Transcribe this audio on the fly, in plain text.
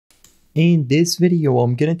In this video,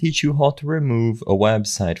 I'm gonna teach you how to remove a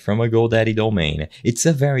website from a GoDaddy domain. It's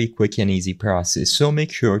a very quick and easy process, so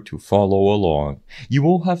make sure to follow along. You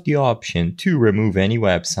will have the option to remove any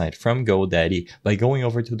website from GoDaddy by going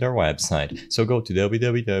over to their website. So go to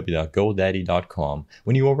www.godaddy.com.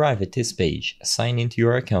 When you arrive at this page, sign into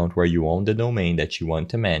your account where you own the domain that you want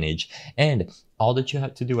to manage, and all that you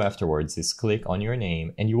have to do afterwards is click on your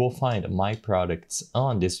name and you will find My Products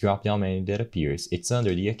on this drop-down menu that appears. It's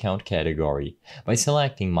under the account category. By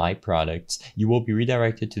selecting My Products, you will be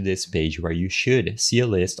redirected to this page where you should see a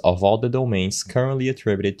list of all the domains currently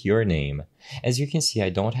attributed to your name. As you can see, I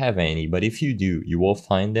don't have any, but if you do, you will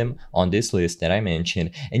find them on this list that I mentioned,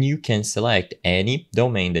 and you can select any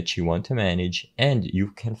domain that you want to manage and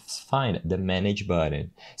you can find the Manage button.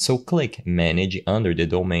 So click Manage under the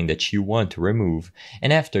domain that you want to remove,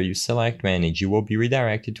 and after you select Manage, you will be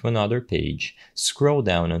redirected to another page. Scroll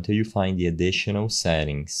down until you find the Additional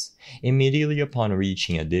Settings. Immediately upon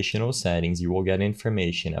reaching Additional Settings, you will get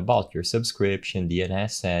information about your subscription,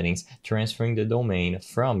 DNS settings, transferring the domain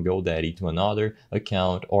from GoDaddy to another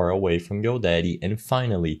account or away from GoDaddy, and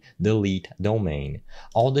finally, delete domain.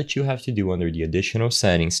 All that you have to do under the Additional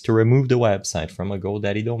Settings to remove the website from a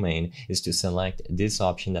GoDaddy domain is to select this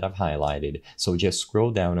option that I've highlighted. So just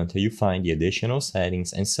scroll down until you find the Additional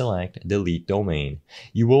Settings and select Delete Domain.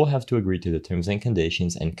 You will have to agree to the terms and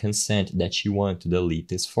conditions and consent that you want to delete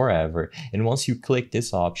this forever. And once you click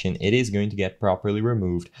this option, it is going to get properly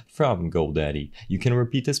removed from GoDaddy. You can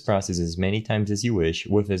repeat this process as many times as you wish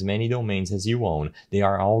with as many domains as you own. They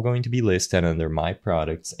are all going to be listed under My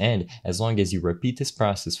Products, and as long as you repeat this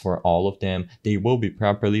process for all of them, they will be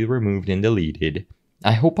properly removed and deleted.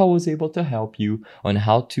 I hope I was able to help you on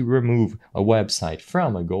how to remove a website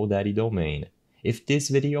from a GoDaddy domain. If this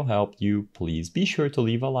video helped you, please be sure to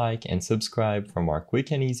leave a like and subscribe for more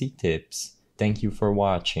quick and easy tips. Thank you for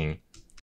watching.